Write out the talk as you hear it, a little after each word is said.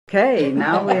Okay,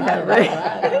 now we have All Ray.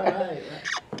 right.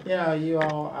 You know, you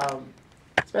all,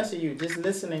 especially you, just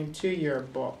listening to your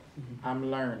book,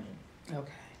 I'm learning.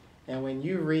 Okay. And when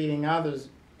you reading others'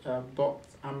 books,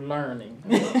 I'm learning.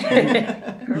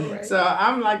 Right. So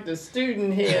I'm like the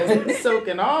student here,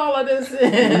 soaking all of this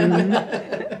in.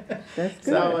 That's good.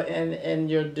 So, and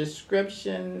your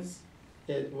descriptions,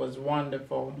 it was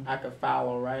wonderful. I could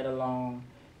follow right along,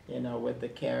 you know, with the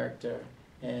character,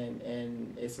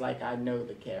 and it's like I know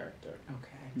the character. Okay.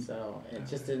 So, and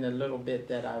just in a little bit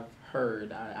that I've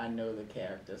heard, I know the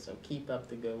character. So keep up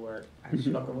the good work. I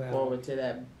sure Looking will. forward to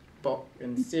that book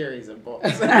and series of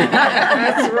books.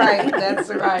 That's right. That's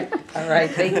right. All right.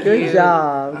 Thank you. Good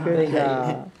job. Thank Good you.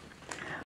 job.